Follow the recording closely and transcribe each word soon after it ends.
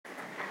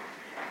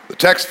The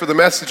text for the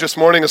message this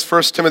morning is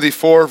 1 Timothy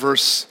 4,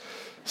 verse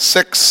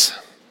 6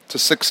 to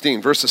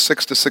 16, verses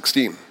 6 to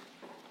 16.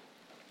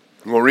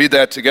 And we'll read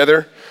that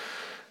together.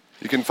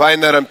 You can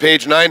find that on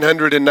page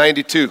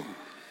 992.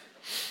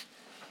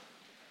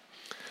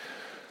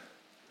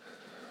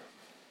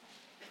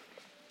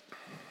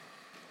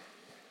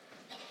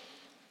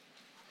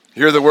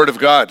 Hear the word of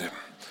God.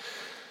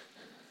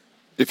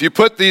 If you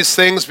put these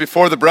things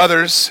before the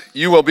brothers,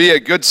 you will be a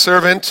good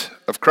servant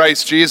of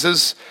Christ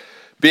Jesus,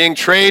 being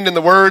trained in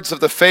the words of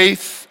the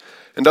faith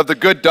and of the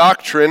good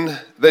doctrine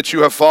that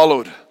you have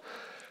followed.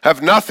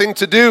 Have nothing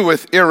to do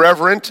with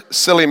irreverent,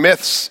 silly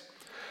myths.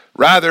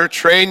 Rather,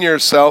 train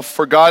yourself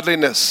for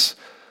godliness.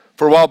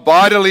 For while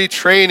bodily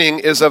training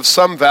is of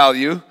some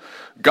value,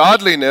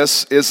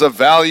 godliness is of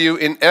value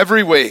in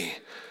every way,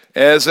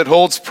 as it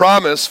holds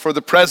promise for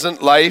the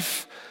present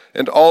life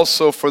and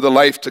also for the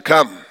life to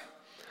come.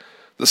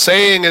 The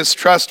saying is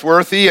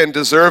trustworthy and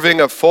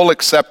deserving of full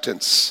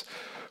acceptance.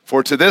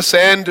 For to this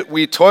end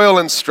we toil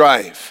and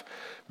strive,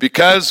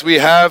 because we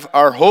have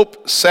our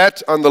hope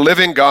set on the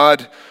living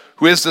God,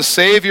 who is the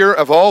Savior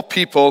of all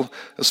people,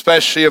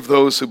 especially of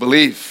those who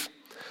believe.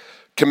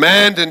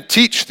 Command and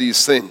teach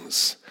these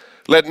things.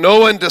 Let no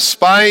one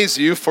despise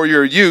you for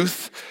your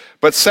youth,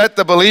 but set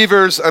the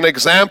believers an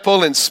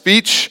example in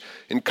speech,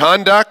 in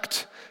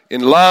conduct,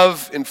 in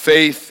love, in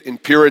faith, in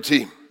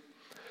purity.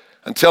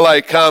 Until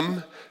I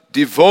come,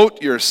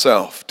 devote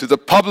yourself to the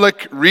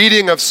public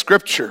reading of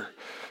Scripture,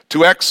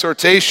 to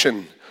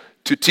exhortation,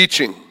 to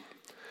teaching.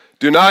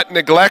 Do not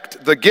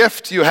neglect the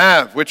gift you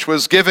have, which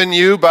was given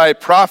you by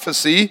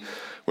prophecy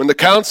when the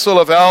council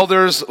of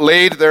elders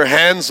laid their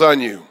hands on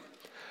you.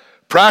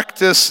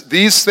 Practice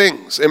these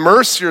things.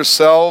 Immerse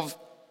yourself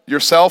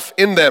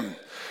in them,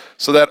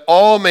 so that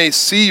all may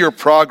see your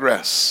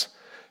progress.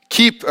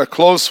 Keep a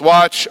close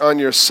watch on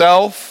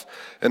yourself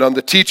and on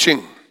the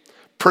teaching.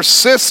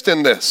 Persist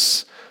in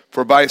this,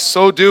 for by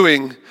so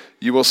doing,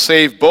 you will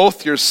save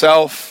both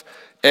yourself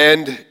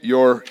and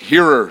your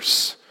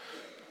hearers.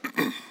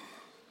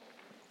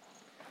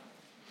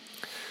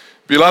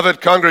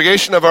 Beloved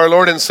congregation of our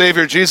Lord and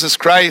Savior Jesus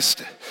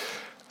Christ,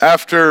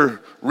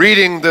 after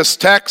reading this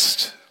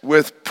text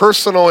with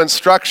personal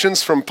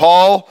instructions from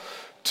Paul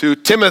to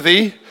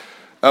Timothy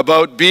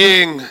about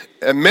being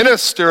a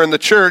minister in the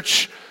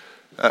church,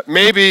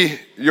 maybe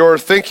you're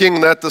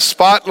thinking that the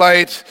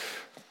spotlight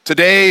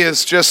today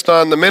is just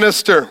on the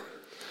minister.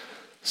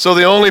 So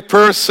the only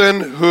person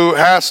who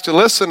has to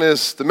listen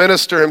is the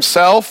minister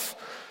himself,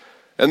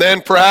 and then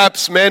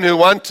perhaps men who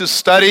want to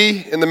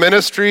study in the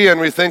ministry,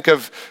 and we think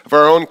of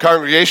our own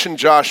congregation,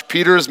 Josh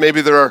Peters, maybe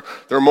there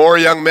are more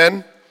young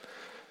men,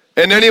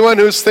 and anyone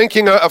who's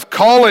thinking of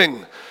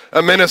calling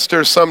a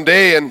minister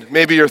someday, and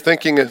maybe you're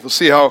thinking, we'll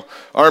see how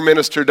our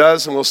minister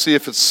does, and we'll see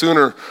if it's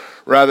sooner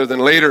rather than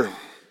later.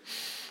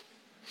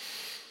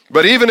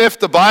 But even if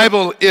the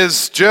Bible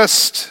is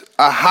just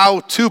a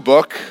how-to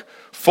book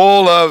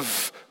full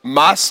of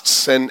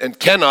musts and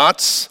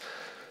cannots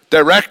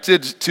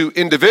directed to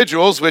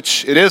individuals,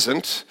 which it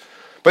isn't,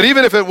 but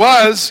even if it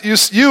was,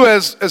 you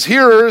as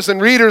hearers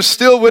and readers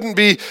still wouldn't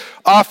be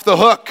off the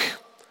hook.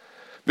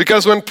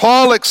 Because when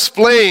Paul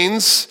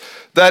explains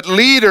that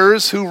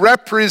leaders who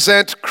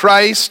represent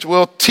Christ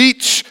will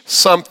teach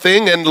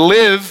something and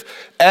live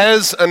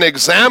as an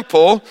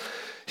example,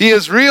 he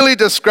is really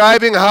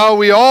describing how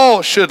we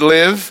all should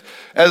live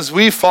as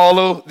we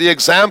follow the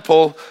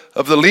example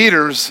of the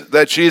leaders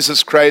that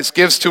Jesus Christ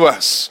gives to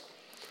us.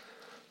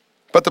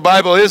 But the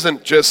Bible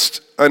isn't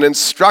just an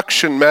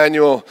instruction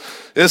manual,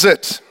 is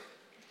it?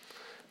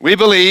 We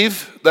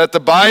believe that the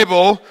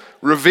Bible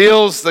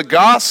reveals the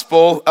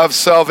gospel of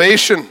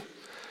salvation.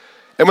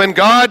 And when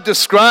God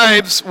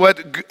describes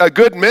what a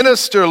good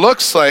minister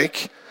looks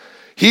like,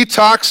 he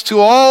talks to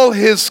all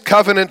his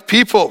covenant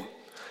people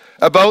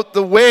about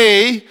the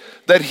way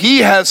that he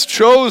has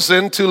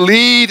chosen to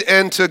lead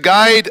and to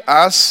guide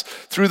us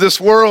through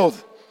this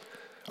world.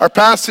 Our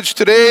passage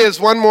today is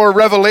one more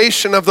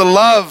revelation of the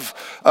love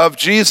of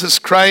Jesus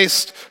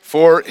Christ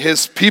for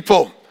his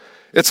people.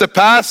 It's a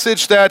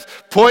passage that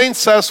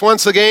points us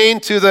once again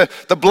to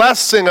the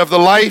blessing of the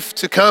life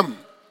to come.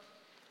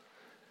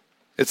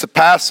 It's a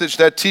passage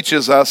that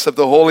teaches us of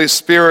the Holy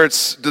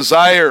Spirit's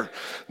desire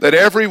that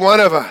every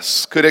one of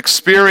us could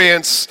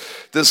experience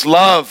this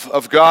love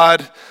of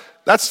God.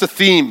 That's the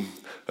theme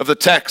of the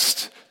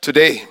text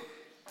today.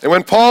 And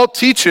when Paul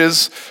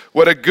teaches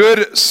what a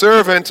good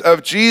servant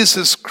of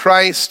Jesus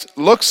Christ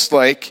looks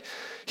like,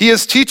 he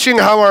is teaching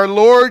how our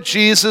Lord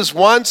Jesus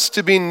wants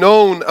to be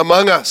known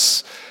among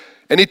us.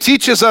 And he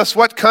teaches us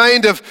what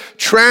kind of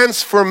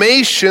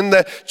transformation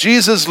that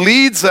Jesus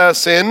leads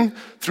us in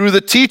through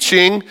the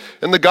teaching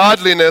and the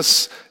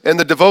godliness and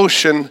the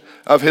devotion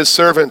of his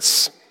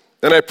servants.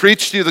 And I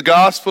preach to you the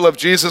gospel of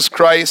Jesus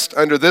Christ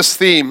under this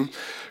theme: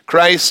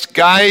 Christ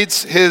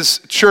guides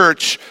his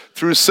church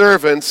through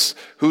servants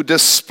who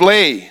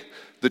display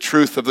the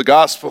truth of the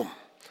gospel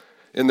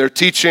in their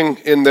teaching,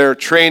 in their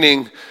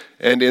training,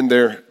 and in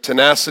their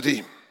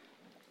tenacity.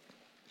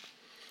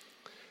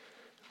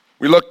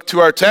 We look to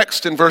our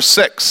text in verse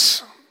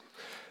 6.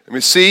 And we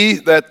see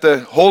that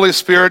the Holy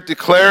Spirit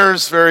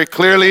declares very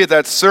clearly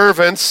that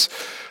servants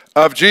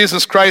of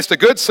Jesus Christ, a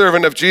good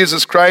servant of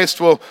Jesus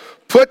Christ, will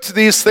put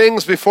these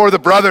things before the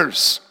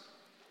brothers.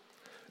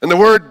 And the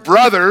word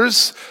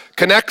brothers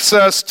connects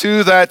us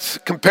to that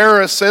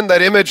comparison,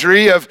 that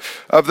imagery of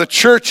the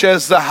church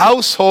as the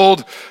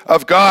household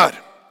of God.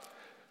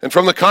 And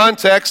from the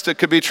context, it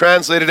could be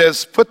translated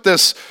as, put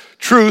this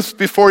truth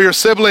before your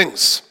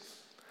siblings.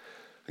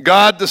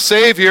 God the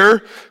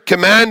Savior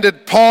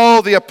commanded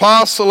Paul, the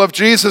apostle of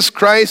Jesus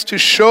Christ, to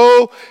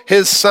show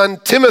his son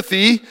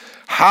Timothy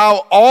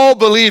how all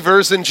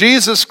believers in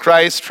Jesus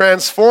Christ,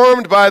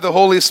 transformed by the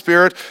Holy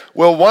Spirit,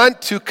 will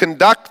want to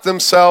conduct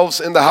themselves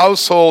in the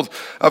household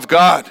of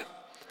God.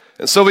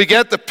 And so we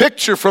get the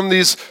picture from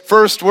these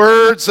first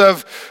words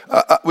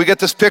we get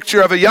this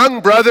picture of a young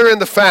brother in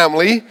the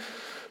family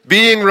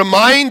being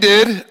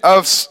reminded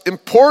of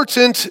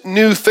important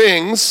new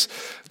things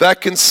that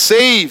can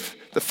save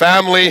the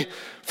family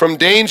from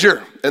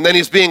danger. And then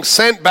he's being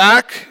sent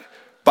back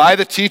by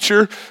the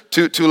teacher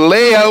to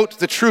lay out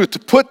the truth, to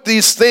put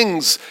these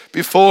things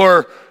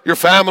before your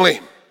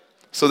family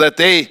so that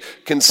they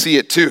can see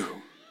it too.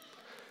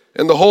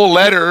 And the whole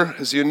letter,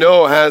 as you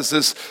know, has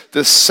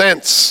this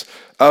sense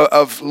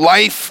of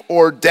life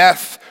or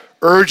death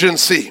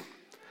urgency.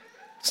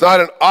 It's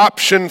not an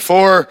option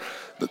for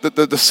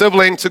the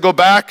sibling to go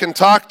back and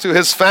talk to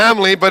his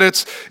family, but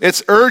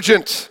it's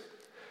urgent.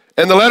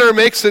 And the letter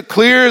makes it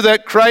clear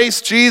that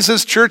Christ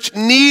Jesus Church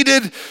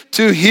needed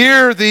to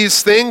hear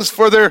these things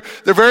for their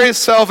very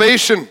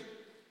salvation.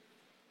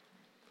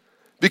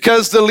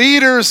 Because the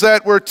leaders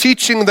that were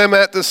teaching them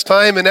at this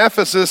time in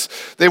Ephesus,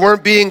 they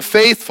weren't being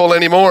faithful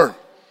anymore.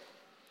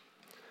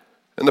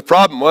 And the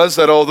problem was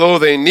that although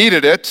they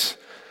needed it,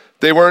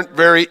 they weren't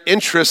very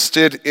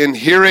interested in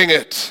hearing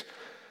it.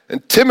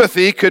 And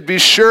Timothy could be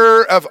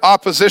sure of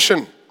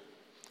opposition.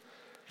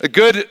 A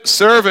good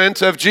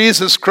servant of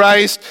Jesus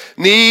Christ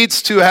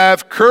needs to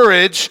have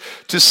courage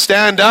to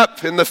stand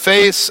up in the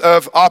face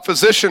of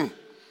opposition,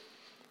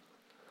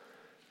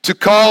 to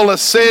call a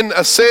sin,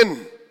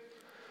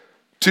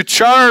 to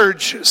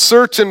charge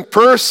certain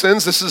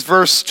persons, this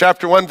is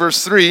chapter 1,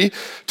 verse 3,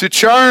 to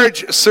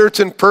charge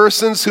certain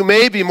persons who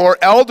may be more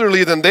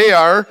elderly than they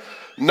are,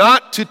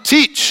 not to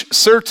teach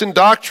certain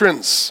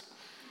doctrines,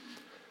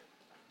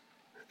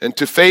 and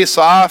to face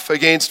off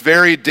against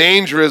very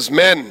dangerous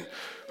men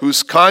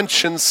whose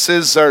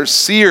consciences are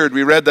seared.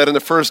 We read that in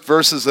the first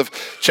verses of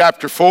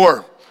chapter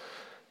 4,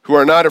 who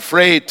are not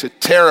afraid to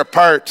tear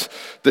apart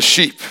the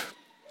sheep.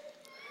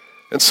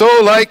 And so,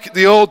 like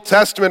the Old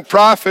Testament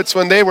prophets,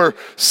 when they were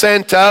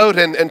sent out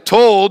and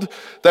told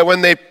that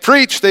when they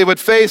preached they would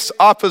face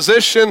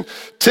opposition,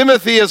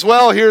 Timothy as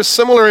well hears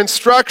similar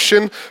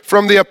instruction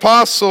from the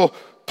Apostle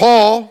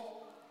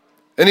Paul.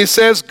 And he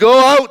says, go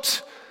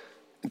out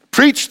and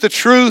preach the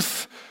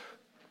truth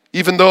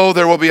even though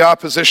there will be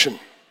opposition.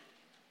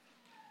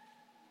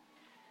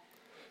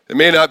 It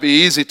may not be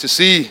easy to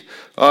see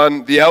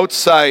on the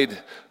outside,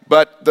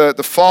 but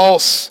the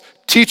false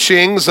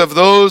teachings of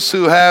those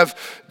who have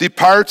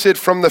departed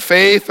from the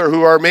faith or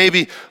who are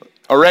maybe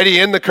already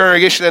in the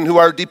congregation and who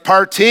are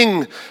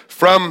departing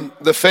from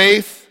the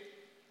faith,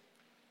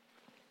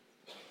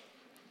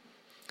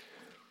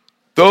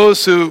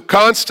 those who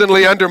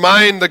constantly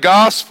undermine the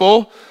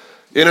gospel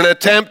in an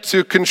attempt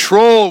to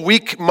control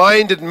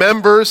weak-minded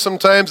members,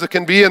 sometimes it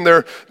can be in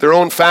their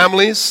own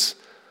families.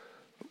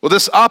 Well,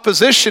 this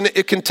opposition,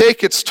 it can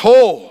take its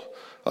toll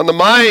on the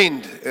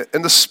mind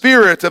and the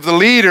spirit of the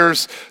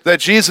leaders that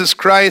Jesus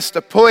Christ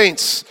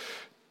appoints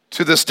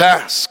to this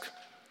task.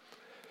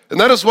 And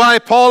that is why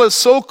Paul is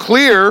so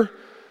clear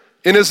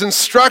in his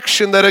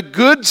instruction that a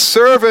good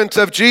servant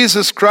of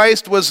Jesus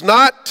Christ was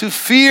not to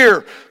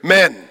fear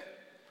men.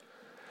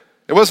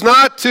 It was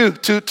not to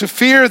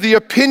fear the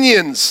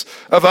opinions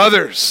of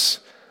others,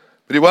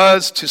 but he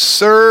was to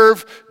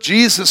serve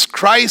Jesus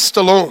Christ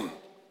alone.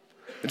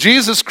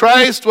 Jesus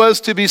Christ was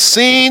to be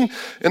seen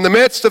in the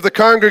midst of the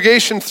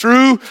congregation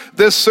through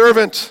this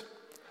servant.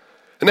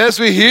 And as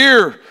we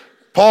hear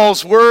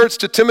Paul's words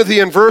to Timothy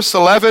in verse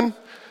 11,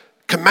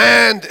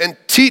 command and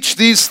teach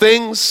these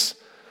things,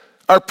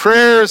 our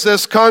prayers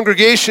as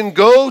congregation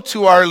go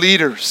to our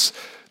leaders.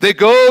 They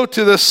go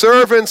to the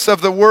servants of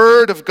the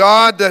word of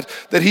God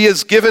that he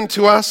has given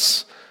to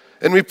us.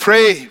 And we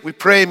pray,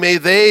 may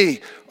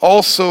they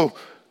also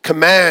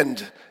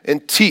command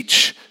and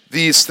teach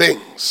these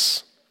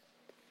things.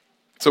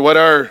 So what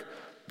are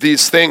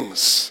these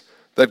things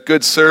that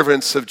good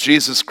servants of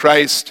Jesus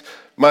Christ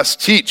must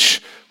teach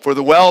for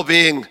the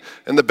well-being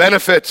and the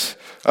benefit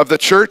of the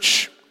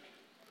church?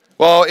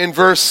 Well, in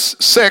verse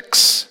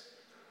 6,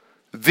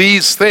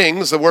 these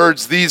things, the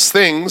words these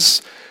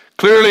things,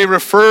 clearly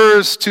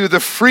refers to the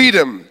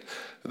freedom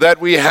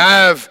that we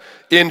have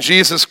in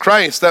Jesus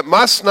Christ that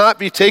must not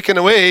be taken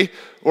away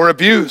or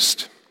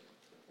abused.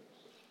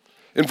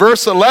 In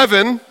verse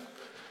 11,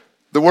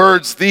 the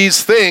words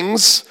these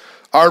things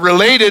are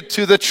related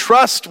to the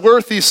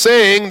trustworthy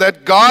saying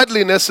that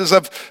godliness is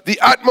of the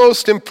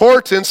utmost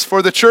importance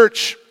for the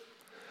church.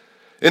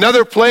 In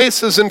other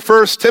places in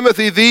 1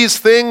 Timothy, these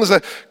things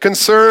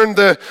concern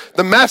the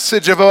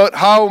message about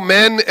how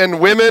men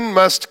and women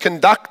must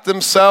conduct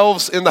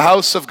themselves in the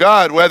house of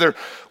God, whether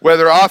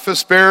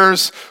office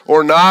bearers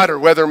or not, or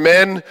whether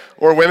men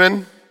or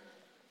women.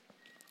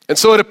 And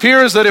so it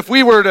appears that if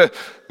we were to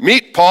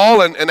meet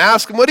Paul and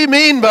ask him, what do you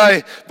mean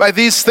by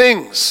these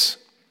things?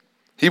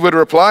 He would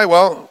reply,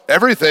 well,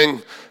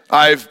 everything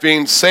I've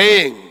been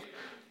saying,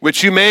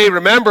 which you may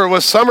remember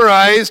was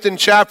summarized in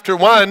chapter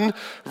 1,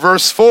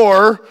 verse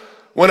 4,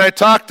 when I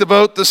talked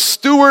about the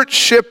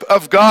stewardship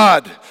of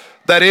God,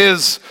 that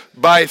is,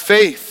 by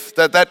faith.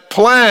 That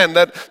plan,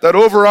 that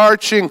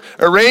overarching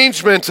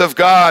arrangement of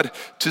God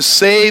to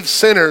save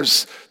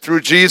sinners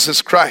through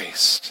Jesus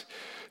Christ.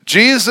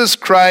 Jesus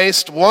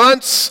Christ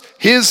wants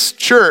his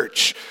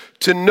church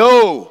to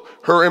know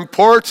her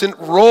important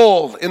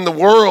role in the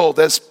world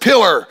as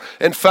pillar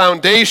and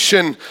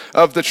foundation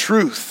of the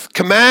truth.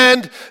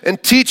 Command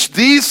and teach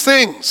these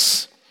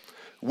things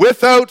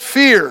without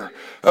fear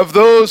of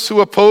those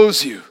who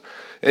oppose you,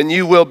 and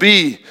you will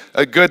be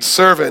a good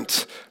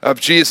servant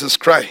of Jesus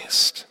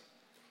Christ.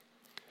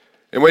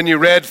 And when you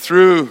read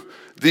through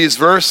these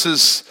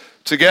verses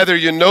together,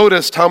 you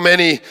noticed how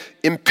many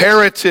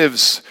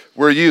imperatives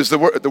were used.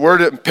 The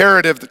word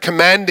imperative, the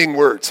commanding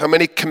words, how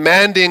many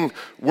commanding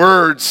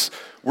words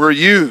were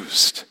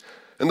used.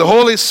 And the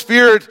Holy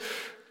Spirit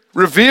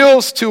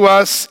reveals to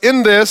us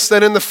in this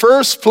that in the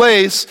first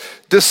place,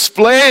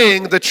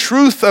 displaying the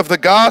truth of the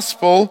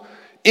gospel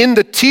in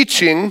the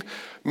teaching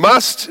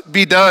must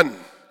be done.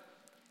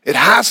 It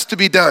has to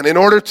be done in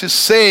order to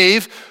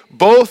save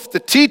both the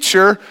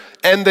teacher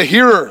and the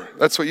hearer.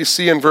 That's what you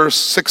see in verse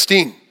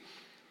 16.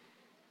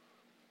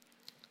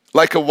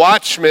 Like a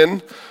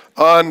watchman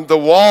on the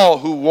wall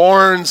who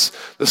warns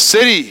the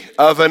city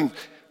of an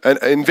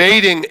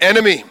invading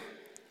enemy,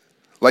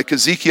 like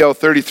Ezekiel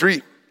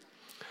 33.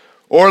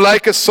 Or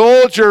like a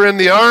soldier in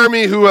the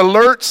army who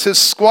alerts his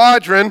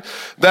squadron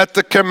that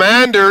the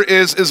commander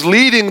is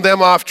leading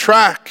them off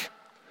track.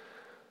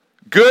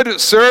 Good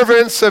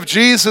servants of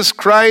Jesus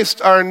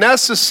Christ are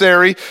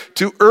necessary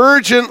to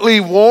urgently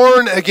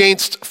warn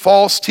against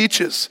false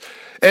teachers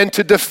and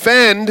to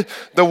defend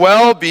the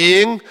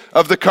well-being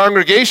of the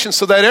congregation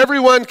so that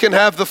everyone can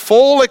have the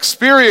full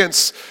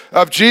experience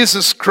of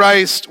Jesus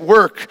Christ's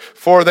work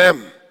for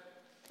them,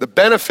 the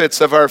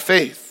benefits of our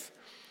faith.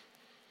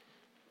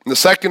 In the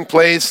second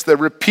place, the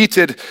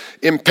repeated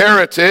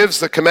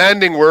imperatives, the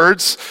commanding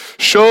words,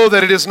 show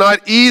that it is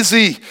not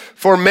easy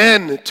for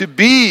men to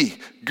be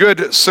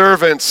good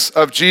servants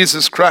of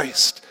Jesus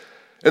Christ.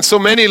 And so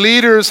many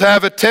leaders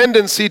have a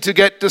tendency to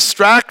get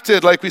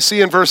distracted, like we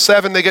see in verse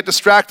 7, they get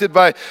distracted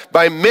by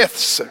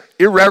myths,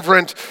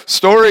 irreverent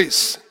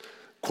stories,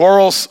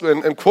 quarrels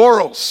and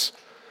quarrels.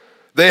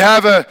 They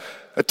have a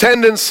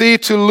tendency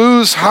to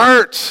lose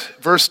heart.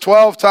 Verse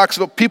 12 talks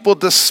about people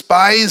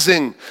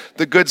despising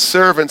the good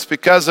servants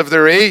because of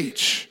their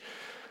age.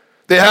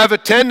 They have a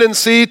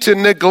tendency to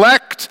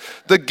neglect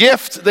the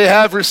gift they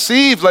have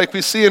received, like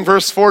we see in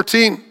verse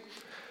 14.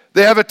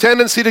 They have a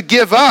tendency to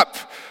give up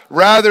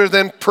rather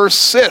than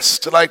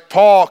persist, like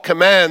Paul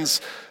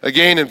commands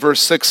again in verse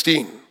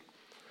 16.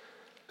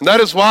 And that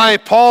is why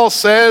Paul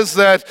says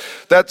that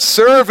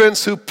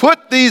servants who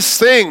put these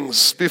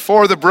things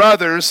before the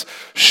brothers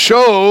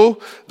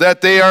show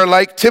that they are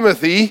like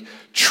Timothy,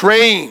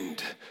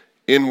 trained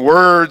in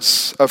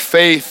words of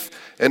faith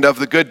and of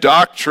the good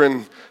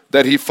doctrine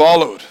that he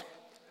followed.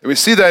 And we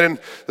see that in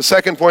the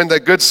second point,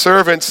 that good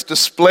servants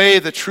display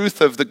the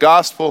truth of the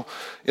gospel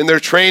in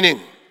their training.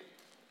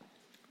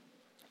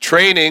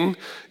 Training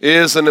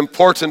is an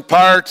important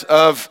part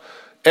of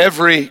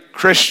every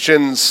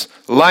Christian's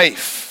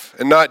life,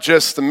 and not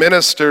just the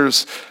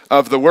ministers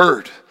of the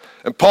word.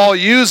 And Paul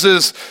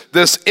uses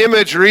this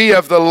imagery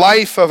of the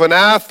life of an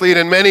athlete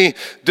in many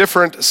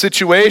different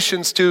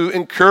situations to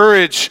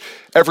encourage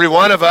every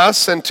one of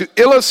us and to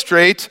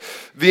illustrate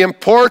the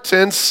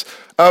importance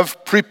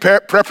of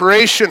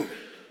preparation.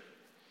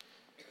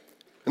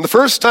 And the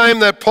first time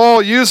that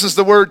Paul uses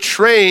the word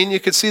train, you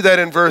can see that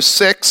in verse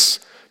 6,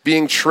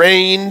 being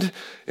trained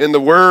in the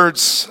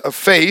words of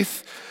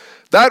faith.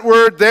 That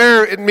word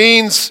there, it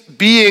means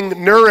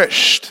being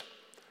nourished,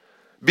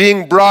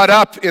 being brought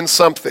up in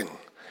something.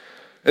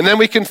 And then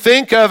we can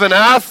think of an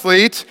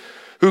athlete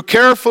who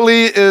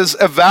carefully is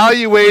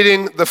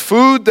evaluating the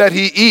food that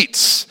he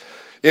eats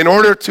in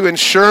order to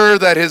ensure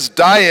that his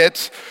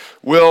diet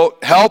will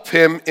help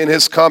him in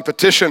his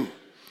competition.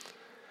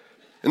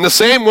 In the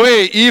same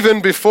way,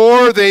 even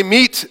before they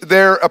meet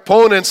their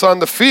opponents on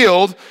the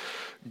field,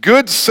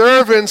 good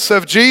servants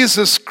of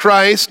Jesus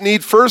Christ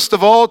need first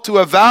of all to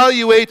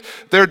evaluate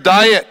their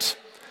diet.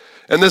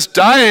 And this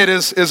diet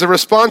is a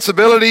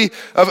responsibility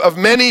of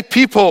many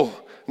people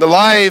in the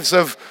lives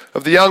of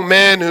the young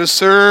men who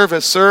serve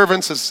as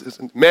servants, as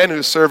men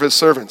who serve as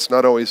servants,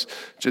 not always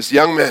just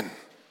young men.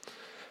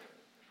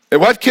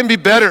 And what can be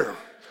better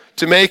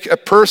to make a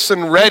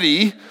person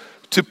ready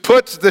to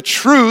put the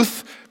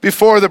truth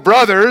before the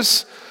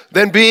brothers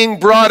than being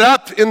brought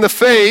up in the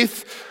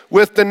faith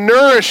with the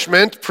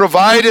nourishment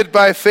provided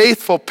by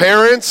faithful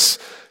parents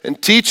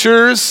and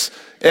teachers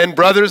and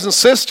brothers and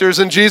sisters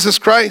in Jesus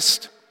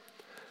Christ.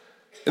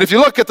 And if you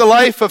look at the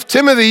life of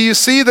Timothy, you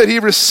see that he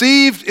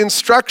received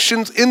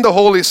instructions in the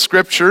Holy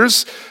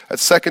Scriptures, at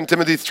 2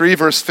 Timothy 3,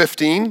 verse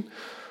 15,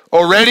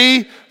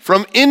 already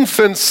from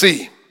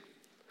infancy,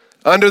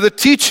 under the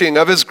teaching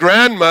of his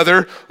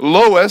grandmother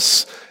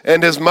Lois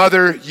and his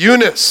mother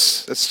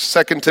Eunice. That's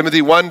 2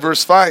 Timothy 1,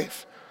 verse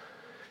 5.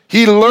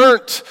 He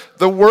learnt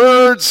the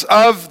words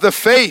of the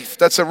faith.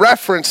 That's a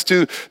reference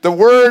to the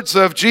words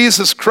of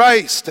Jesus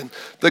Christ and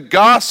the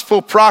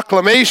gospel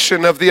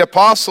proclamation of the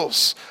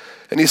apostles.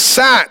 And he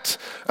sat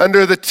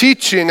under the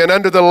teaching and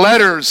under the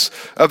letters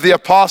of the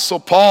apostle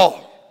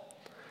Paul.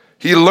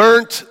 He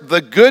learnt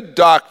the good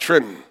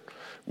doctrine,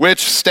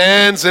 which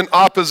stands in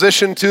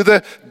opposition to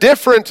the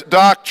different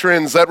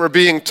doctrines that were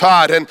being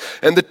taught and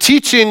the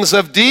teachings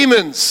of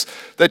demons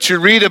that you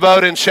read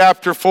about in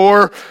chapter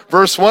 4,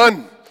 verse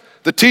 1.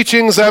 The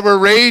teachings that were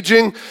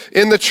raging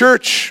in the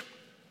church.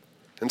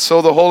 And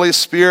so the Holy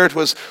Spirit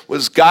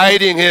was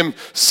guiding him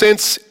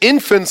since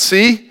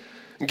infancy,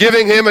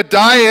 giving him a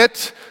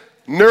diet,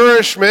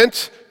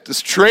 nourishment,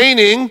 this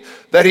training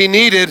that he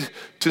needed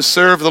to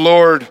serve the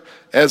Lord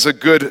as a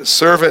good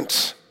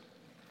servant.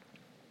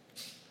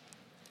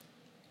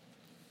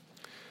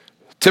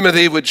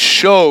 Timothy would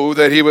show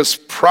that he was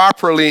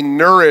properly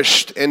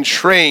nourished and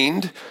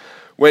trained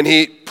when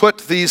he put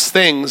these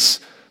things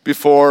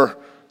before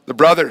the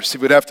brothers. He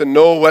would have to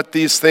know what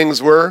these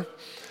things were,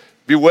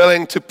 be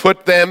willing to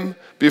put them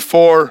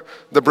before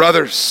the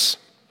brothers.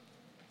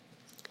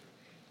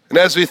 And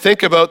as we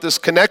think about this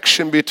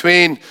connection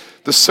between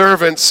the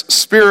servant's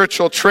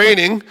spiritual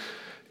training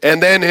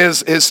and then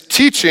his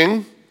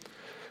teaching,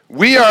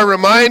 we are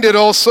reminded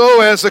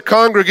also as a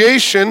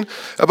congregation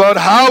about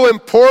how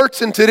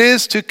important it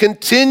is to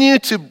continue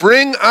to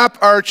bring up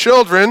our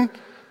children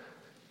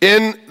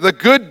in the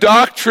good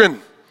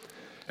doctrine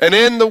and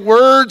in the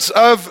words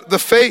of the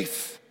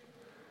faith.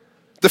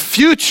 The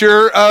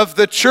future of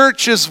the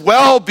church's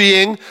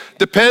well-being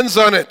depends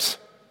on it.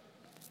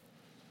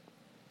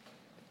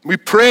 We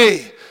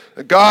pray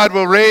that God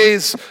will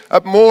raise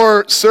up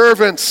more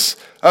servants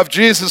of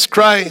Jesus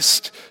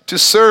Christ to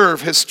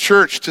serve his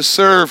church, to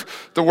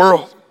serve the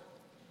world.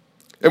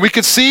 And we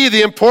could see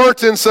the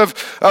importance of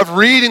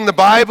reading the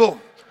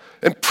Bible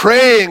and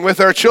praying with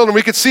our children.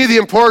 We could see the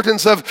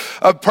importance of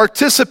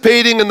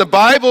participating in the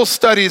Bible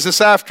studies.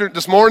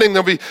 This morning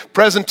there'll be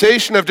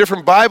presentation of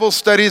different Bible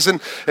studies,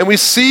 and we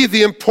see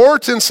the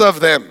importance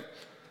of them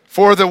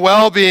for the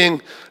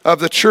well-being of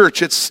the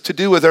church. It's to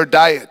do with our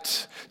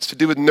diet. It's to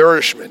do with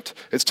nourishment.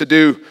 It's to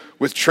do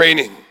with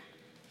training.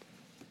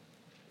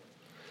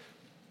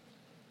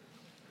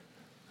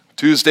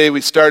 Tuesday we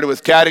started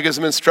with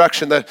catechism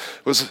instruction that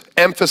was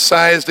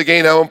emphasized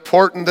again how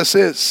important this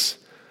is.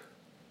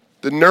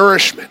 The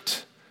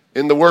nourishment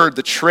in the word,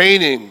 the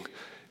training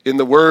in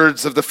the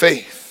words of the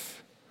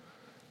faith.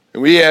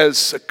 And we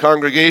as a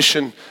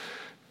congregation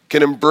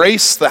can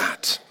embrace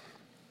that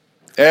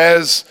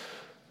as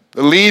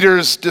the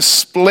leaders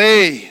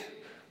display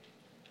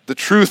the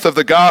truth of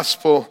the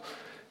gospel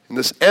and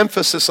this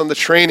emphasis on the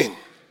training.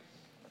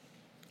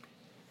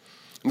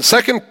 And the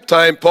second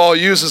time Paul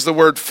uses the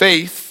word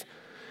faith,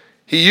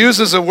 he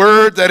uses a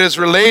word that is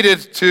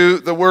related to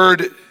the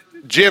word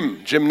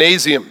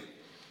gymnasium.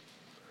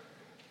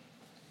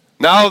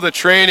 Now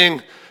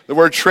the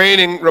word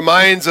training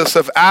reminds us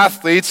of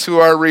athletes who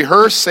are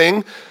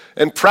rehearsing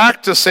and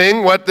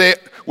practicing what they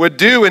would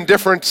do in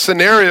different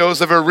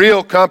scenarios of a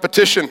real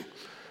competition.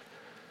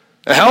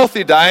 A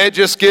healthy diet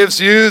just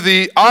gives you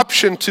the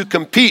option to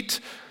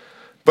compete.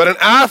 But an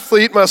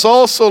athlete must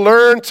also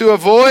learn to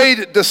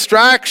avoid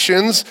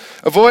distractions,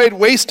 avoid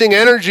wasting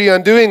energy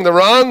on doing the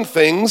wrong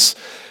things,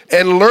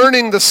 and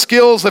learning the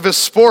skills of his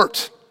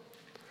sport.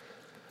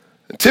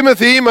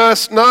 Timothy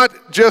must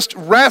not just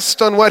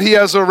rest on what he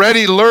has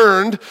already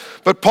learned,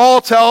 but Paul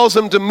tells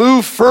him to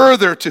move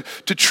further,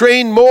 to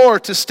train more,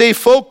 to stay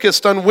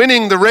focused on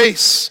winning the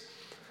race.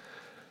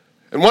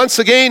 And once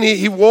again,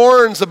 he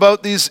warns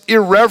about these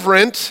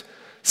irreverent,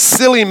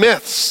 silly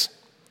myths.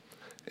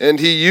 And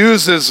he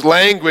uses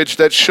language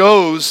that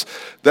shows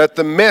that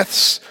the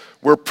myths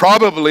were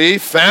probably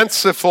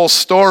fanciful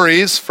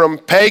stories from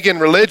pagan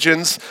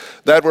religions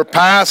that were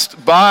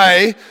passed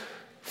by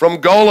from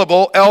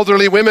gullible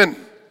elderly women.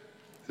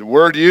 The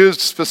word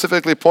used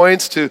specifically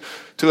points to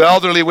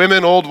elderly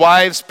women, old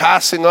wives,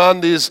 passing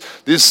on these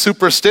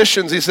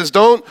superstitions. He says,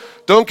 don't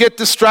get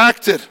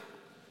distracted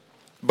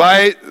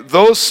by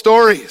those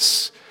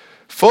stories.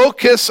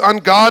 Focus on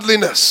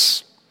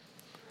godliness.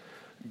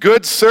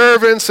 Good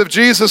servants of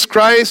Jesus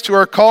Christ who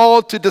are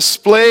called to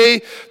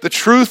display the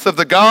truth of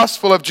the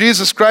gospel of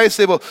Jesus Christ,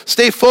 they will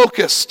stay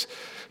focused.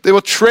 They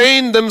will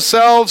train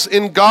themselves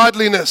in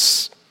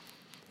godliness.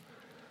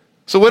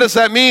 So what does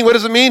that mean? What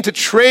does it mean to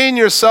train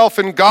yourself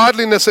in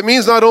godliness? It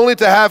means not only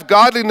to have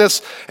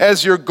godliness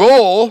as your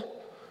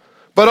goal,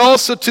 but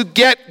also to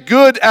get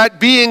good at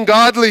being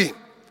godly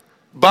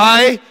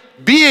by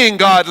being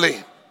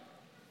godly.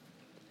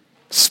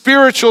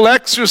 Spiritual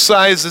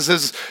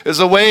exercises is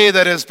a way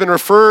that has been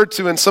referred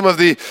to in some of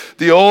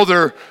the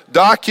older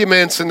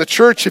documents in the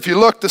church. If you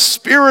look, the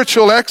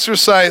spiritual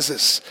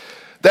exercises,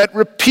 that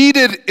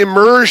repeated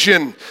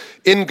immersion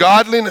in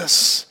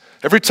godliness.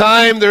 Every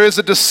time there is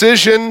a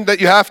decision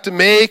that you have to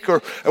make,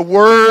 or a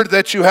word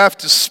that you have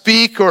to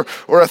speak, or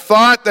a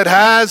thought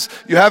that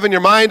you have in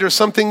your mind, or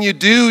something you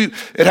do,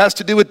 it has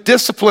to do with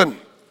discipline,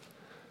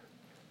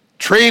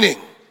 training.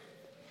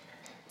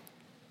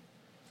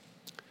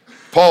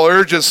 Paul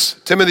urges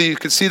Timothy, you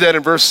can see that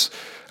in verse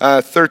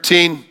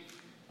 13,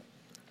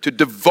 to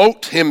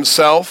devote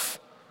himself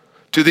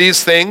to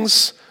these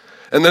things.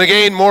 And then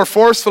again, more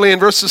forcefully in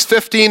verses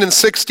 15 and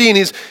 16,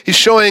 he's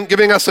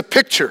giving us a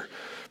picture.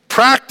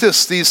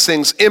 Practice these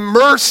things.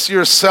 Immerse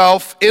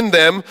yourself in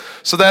them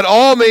so that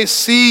all may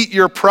see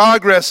your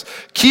progress.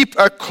 Keep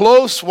a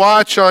close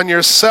watch on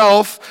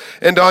yourself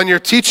and on your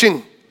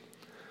teaching.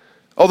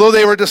 Although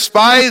they were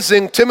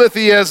despising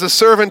Timothy as a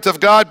servant of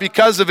God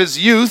because of his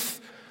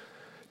youth,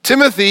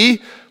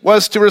 Timothy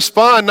was to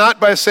respond not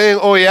by saying,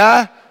 oh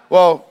yeah,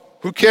 well,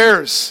 who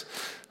cares?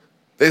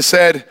 They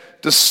said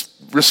to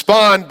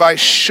respond by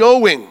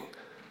showing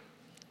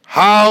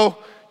how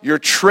your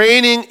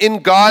training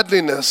in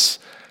godliness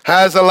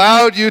has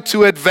allowed you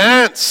to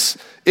advance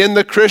in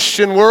the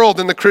Christian world,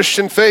 in the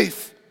Christian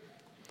faith.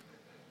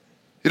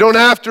 You don't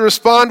have to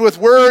respond with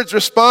words,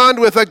 respond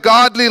with a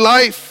godly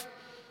life.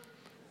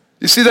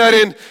 You see that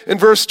in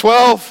verse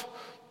 12.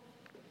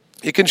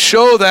 You can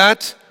show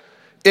that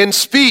in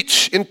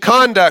speech, in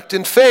conduct,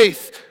 in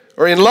faith,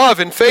 or in love,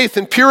 in faith,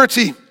 in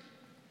purity.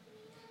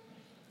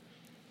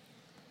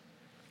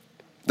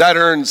 That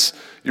earns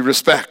you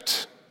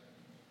respect.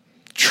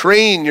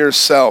 Train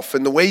yourself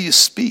in the way you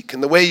speak,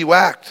 in the way you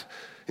act,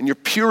 in your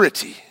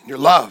purity, in your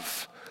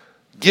love,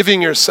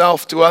 giving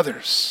yourself to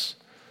others.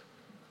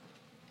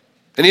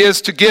 And he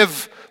is to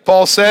give,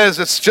 Paul says,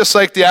 it's just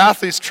like the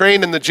athletes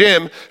train in the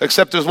gym,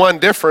 except there's one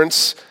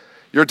difference.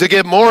 You're to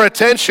give more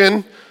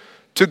attention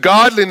to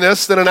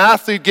godliness than an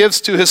athlete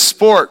gives to his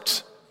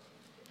sport.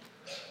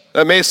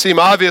 That may seem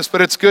obvious,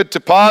 but it's good to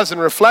pause and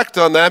reflect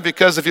on that,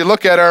 because if you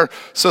look at our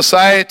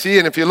society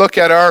and if you look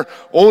at our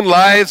own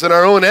lives and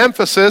our own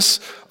emphasis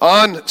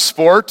on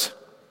sport,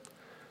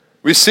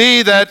 we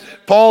see that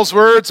Paul's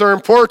words are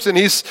important.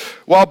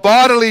 While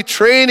bodily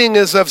training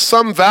is of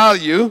some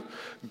value,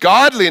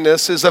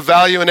 godliness is of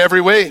value in every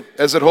way,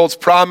 as it holds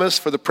promise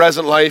for the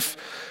present life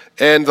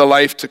and the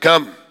life to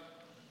come.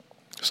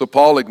 So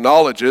Paul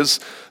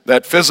acknowledges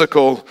that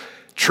physical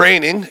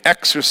training,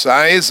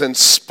 exercise, and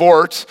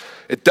sport,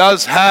 it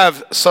does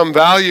have some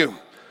value,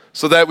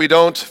 so that we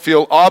don't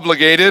feel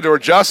obligated or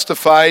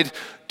justified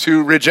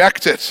to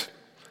reject it.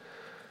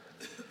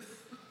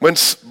 When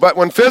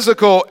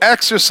physical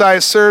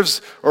exercise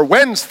serves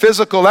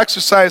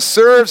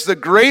the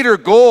greater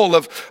goal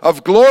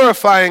of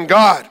glorifying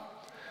God,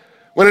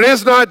 when it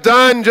is not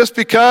done just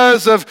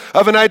because of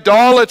an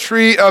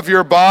idolatry of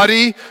your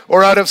body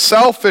or out of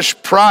selfish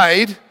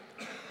pride,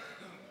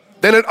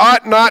 then it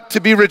ought not to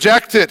be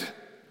rejected.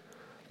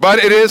 But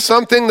it is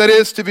something that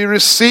is to be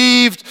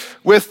received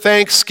with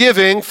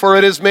thanksgiving, for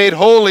it is made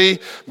holy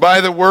by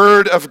the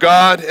word of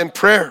God and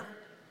prayer.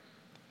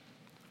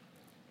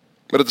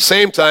 But at the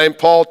same time,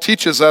 Paul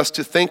teaches us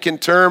to think in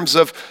terms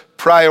of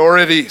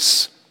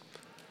priorities.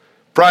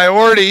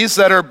 Priorities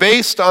that are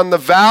based on the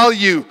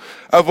value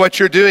of what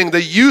you're doing,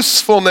 the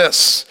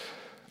usefulness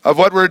of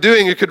what we're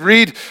doing. You could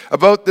read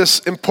about this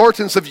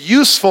importance of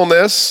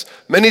usefulness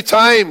many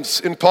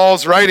times in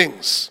Paul's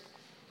writings.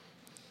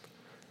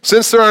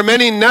 Since there are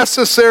many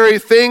necessary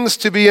things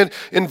to be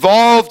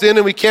involved in,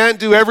 and we can't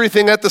do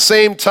everything at the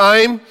same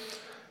time,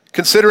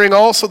 considering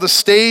also the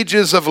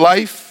stages of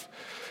life,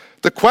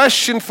 the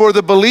question for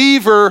the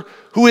believer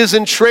who is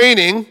in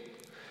training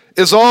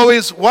is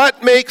always,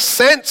 what makes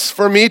sense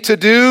for me to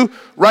do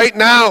right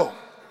now?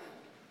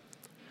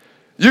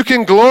 You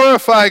can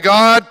glorify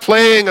God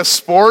playing a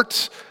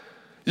sport.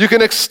 You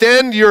can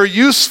extend your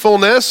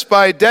usefulness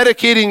by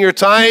dedicating your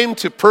time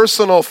to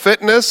personal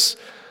fitness.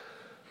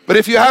 But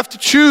if you have to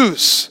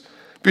choose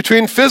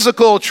between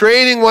physical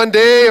training one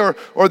day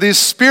or these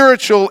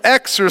spiritual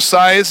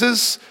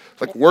exercises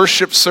like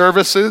worship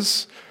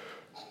services,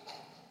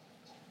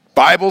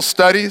 Bible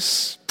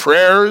studies,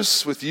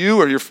 prayers with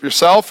you or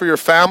yourself or your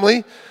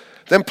family,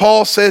 then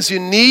Paul says you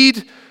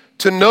need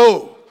to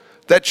know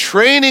that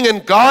training in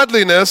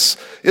godliness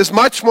is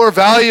much more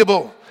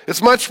valuable.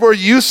 It's much more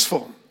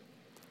useful.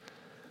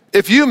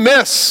 If you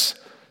miss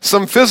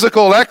some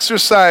physical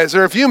exercise,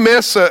 or if you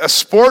miss a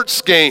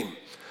sports game,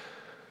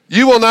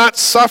 you will not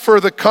suffer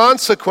the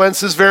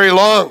consequences very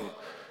long,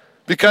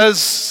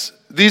 because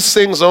these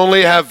things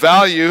only have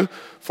value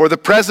for the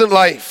present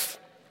life.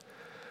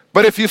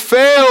 But if you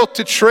fail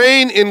to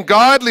train in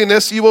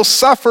godliness, you will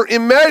suffer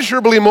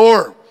immeasurably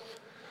more,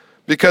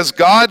 because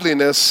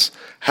godliness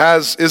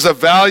is of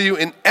value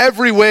in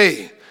every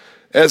way,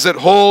 as it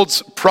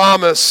holds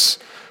promise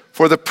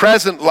for the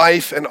present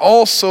life and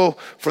also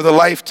for the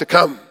life to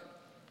come.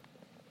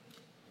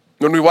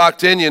 When we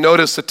walked in, you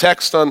notice the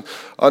text on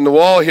the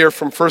wall here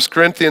from 1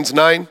 Corinthians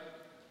 9.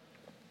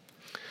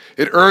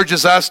 It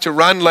urges us to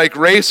run like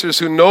racers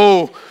who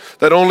know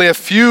that only a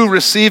few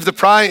receive the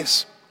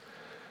prize.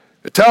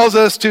 It tells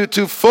us to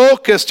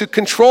focus, to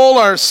control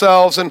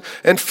ourselves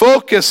and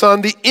focus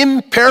on the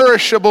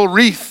imperishable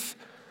wreath,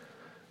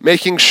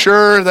 making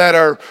sure that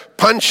our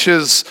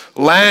punches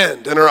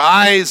land and our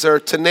eyes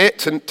are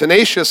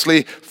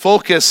tenaciously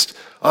focused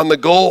on the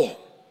goal.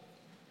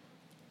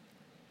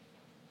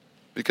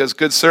 Because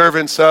good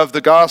servants of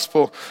the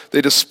gospel,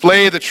 they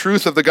display the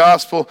truth of the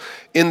gospel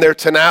in their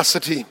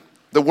tenacity.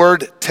 The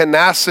word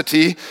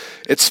tenacity,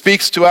 it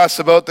speaks to us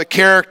about the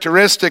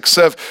characteristics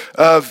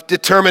of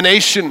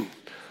determination,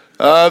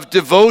 of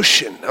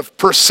devotion, of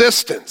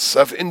persistence,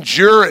 of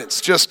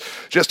endurance,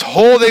 just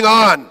holding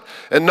on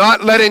and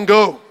not letting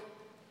go.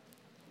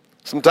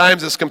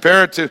 Sometimes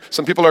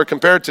some people are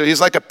compared to, he's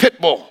like a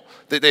pit bull.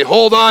 They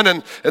hold on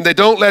and they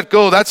don't let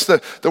go. That's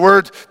the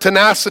word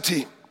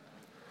tenacity.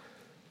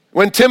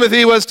 When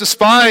Timothy was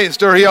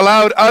despised or he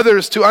allowed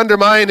others to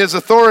undermine his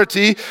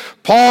authority,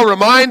 Paul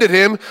reminded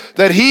him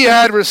that he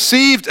had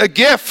received a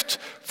gift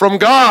from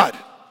God.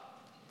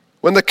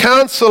 When the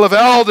council of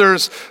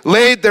elders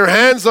laid their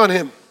hands on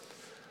him,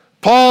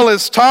 Paul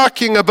is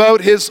talking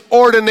about his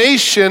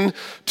ordination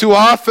to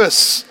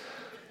office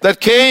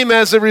that came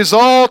as a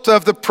result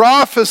of the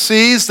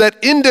prophecies that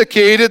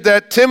indicated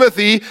that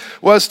Timothy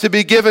was to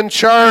be given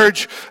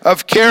charge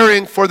of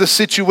caring for the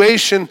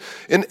situation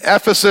in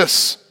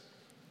Ephesus.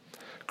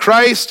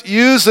 Christ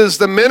uses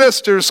the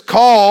minister's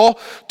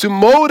call to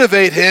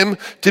motivate him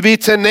to be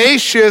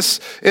tenacious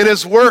in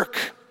his work.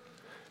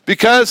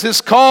 Because his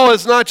call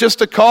is not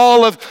just a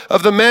call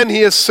of the men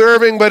he is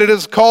serving, but it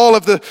is a call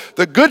of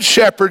the good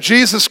shepherd,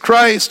 Jesus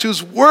Christ,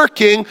 who's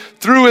working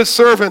through his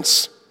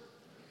servants.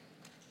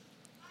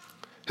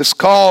 His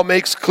call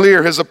makes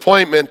clear his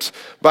appointment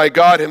by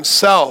God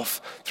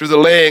himself through the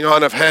laying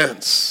on of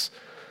hands.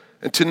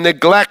 And to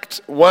neglect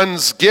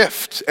one's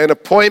gift and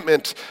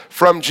appointment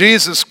from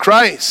Jesus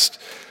Christ,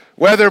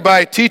 whether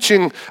by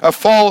teaching a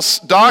false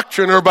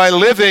doctrine or by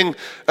living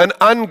an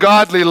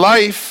ungodly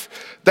life,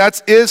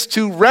 that is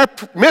to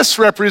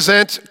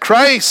misrepresent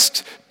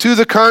Christ to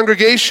the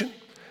congregation.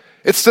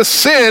 It's the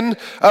sin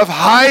of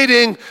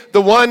hiding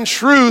the one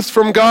truth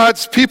from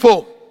God's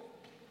people.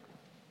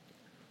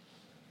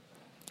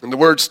 And the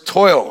words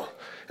toil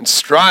and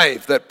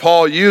strive that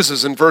Paul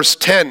uses in verse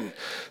 10,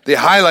 they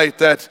highlight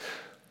that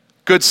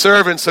good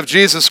servants of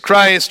Jesus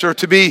Christ are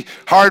to be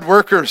hard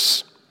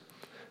workers.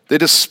 They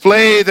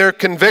display their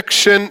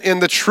conviction in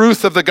the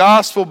truth of the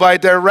gospel by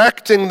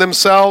directing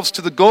themselves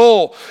to the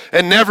goal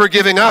and never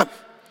giving up.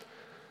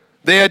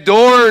 They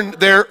adorn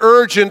their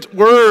urgent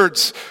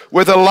words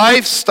with a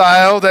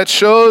lifestyle that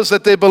shows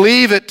that they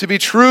believe it to be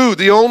true,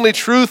 the only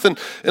truth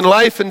in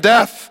life and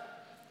death.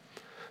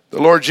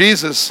 The Lord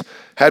Jesus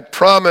had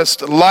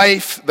promised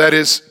life that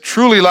is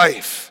truly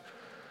life.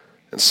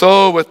 And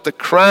so with the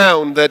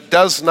crown that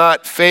does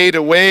not fade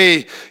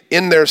away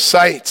in their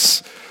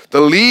sights,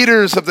 the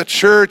leaders of the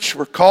church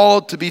were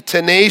called to be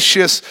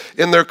tenacious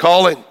in their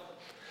calling.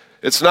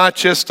 It's not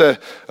just a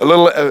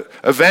little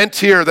event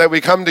here that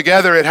we come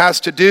together. It has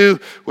to do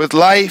with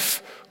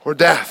life or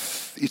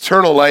death,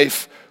 eternal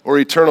life or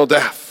eternal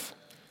death.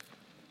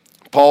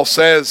 Paul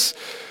says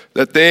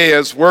that they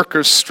as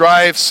workers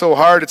strive so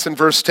hard, it's in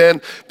verse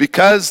 10,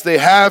 because they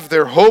have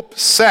their hope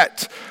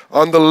set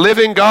on the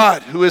living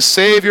God who is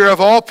Savior of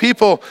all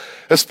people,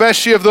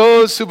 especially of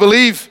those who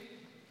believe.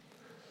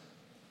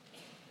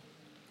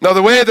 Now,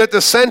 the way that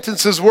the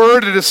sentence is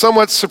worded is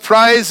somewhat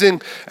surprising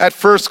at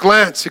first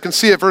glance. You can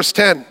see it, verse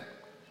 10.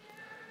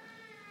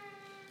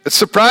 It's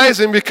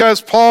surprising because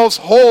Paul's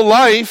whole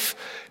life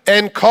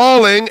and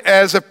calling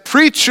as a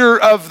preacher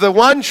of the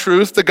one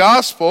truth, the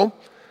gospel,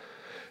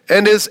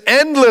 and his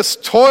endless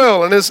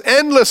toil and his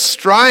endless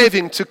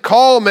striving to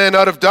call men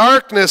out of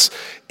darkness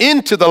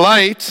into the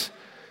light,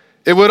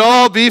 it would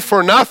all be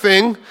for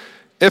nothing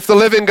if the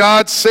living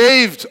God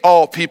saved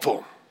all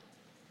people.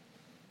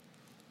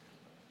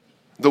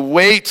 The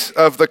weight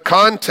of the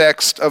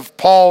context of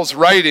Paul's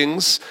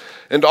writings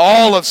and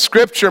all of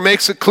Scripture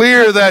makes it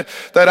clear that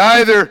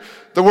either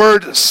the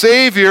word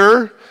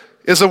Savior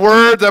is a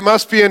word that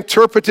must be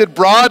interpreted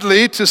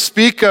broadly to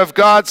speak of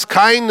God's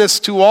kindness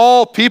to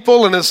all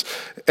people and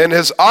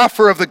his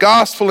offer of the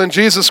gospel in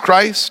Jesus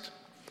Christ,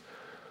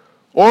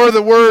 or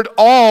the word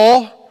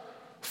all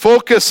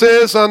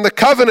focuses on the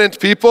covenant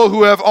people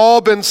who have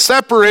all been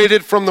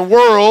separated from the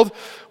world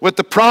with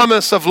the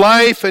promise of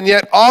life and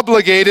yet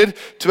obligated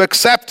to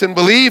accept and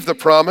believe the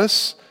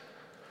promise.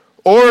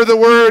 Or the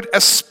word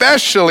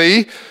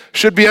especially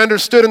should be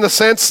understood in the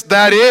sense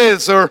that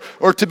is, or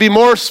to be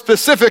more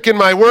specific in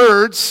my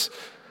words.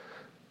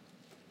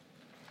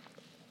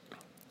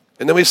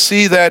 And then we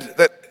see that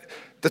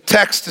the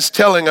text is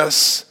telling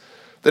us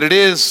that it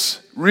is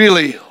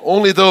really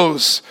only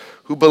those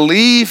who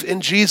believe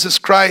in Jesus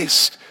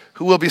Christ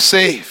who will be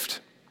saved.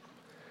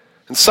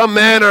 And some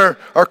men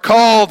are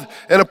called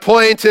and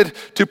appointed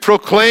to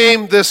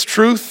proclaim this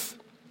truth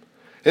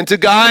and to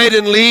guide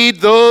and lead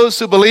those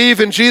who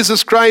believe in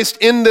Jesus Christ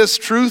in this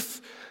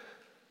truth,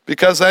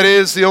 because that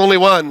is the only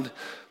one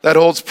that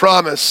holds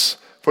promise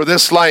for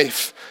this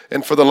life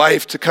and for the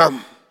life to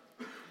come.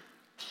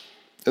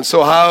 And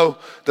so how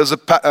does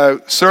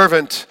a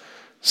servant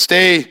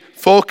stay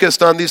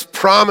focused on these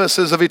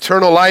promises of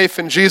eternal life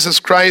in Jesus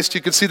Christ?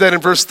 You can see that in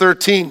verse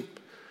 13.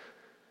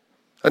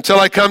 Until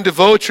I come,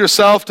 devote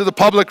yourself to the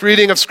public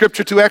reading of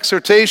Scripture, to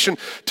exhortation,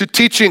 to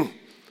teaching.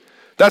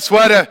 That's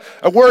what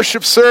a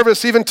worship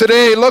service even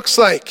today looks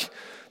like.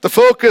 The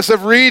focus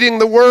of reading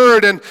the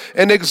Word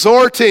and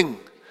exhorting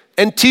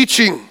and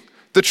teaching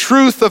the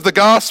truth of the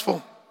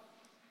gospel.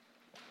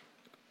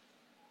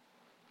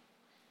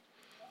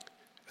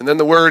 And then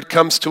the Word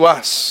comes to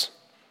us.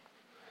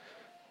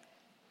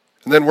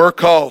 And then we're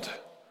called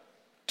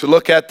to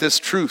look at this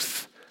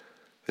truth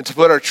and to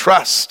put our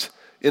trust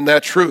in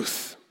that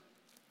truth.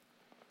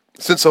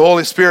 Since the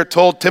Holy Spirit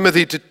told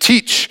Timothy to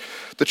teach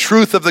the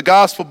truth of the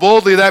gospel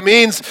boldly, that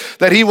means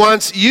that he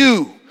wants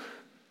you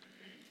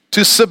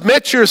to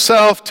submit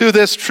yourself to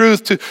this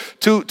truth,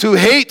 to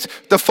hate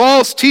the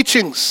false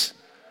teachings,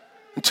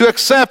 and to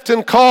accept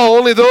and call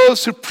only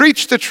those who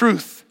preach the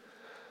truth.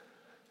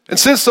 And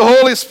since the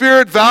Holy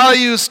Spirit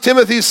values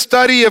Timothy's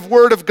study of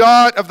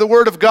the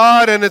Word of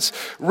God and its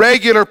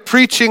regular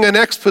preaching and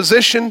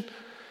exposition,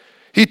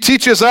 he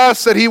teaches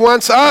us that he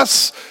wants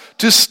us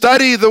to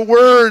study the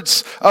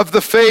words of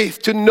the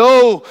faith, to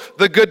know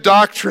the good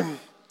doctrine,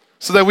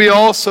 so that we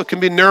also can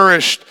be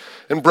nourished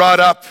and brought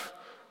up,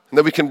 and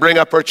that we can bring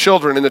up our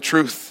children in the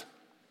truth.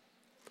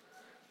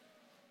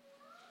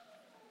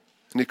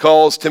 And he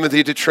calls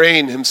Timothy to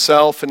train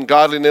himself in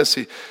godliness.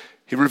 He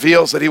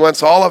reveals that he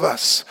wants all of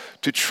us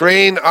to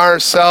train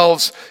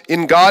ourselves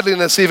in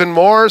godliness, even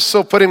more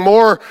so, putting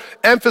more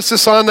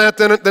emphasis on that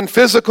than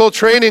physical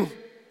training.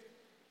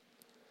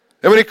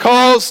 And when he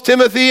calls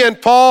Timothy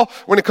and Paul,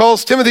 when he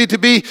calls Timothy to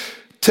be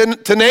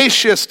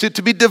tenacious,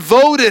 to be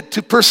devoted,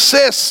 to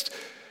persist,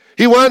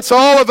 he wants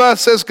all of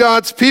us as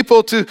God's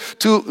people to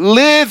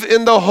live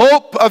in the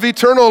hope of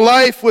eternal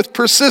life with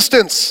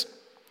persistence,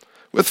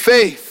 with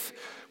faith,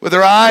 with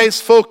our eyes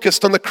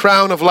focused on the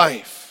crown of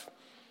life.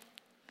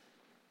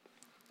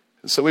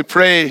 And so we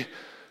pray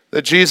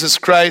that Jesus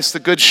Christ, the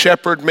Good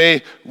Shepherd,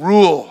 may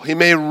rule, he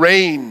may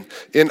reign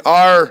in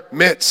our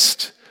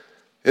midst,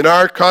 in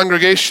our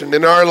congregation,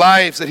 in our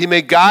lives, that he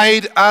may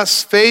guide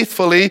us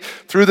faithfully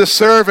through the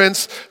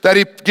servants that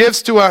he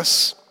gives to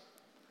us.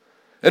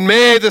 And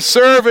may the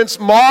servants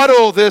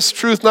model this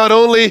truth not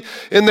only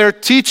in their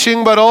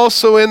teaching, but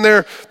also in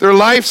their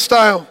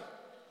lifestyle,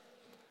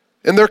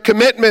 in their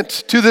commitment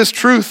to this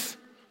truth.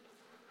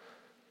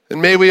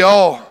 And may we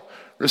all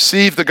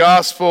receive the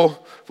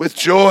gospel with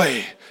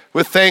joy,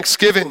 with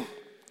thanksgiving,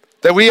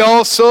 that we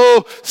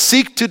also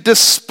seek to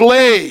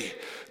display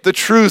the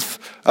truth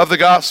of the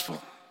gospel.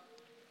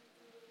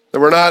 That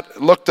we're not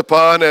looked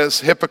upon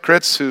as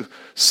hypocrites who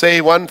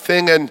say one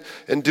thing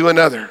and do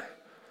another,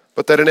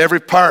 but that in every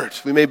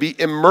part we may be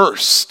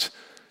immersed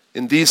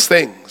in these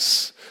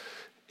things.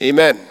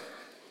 Amen.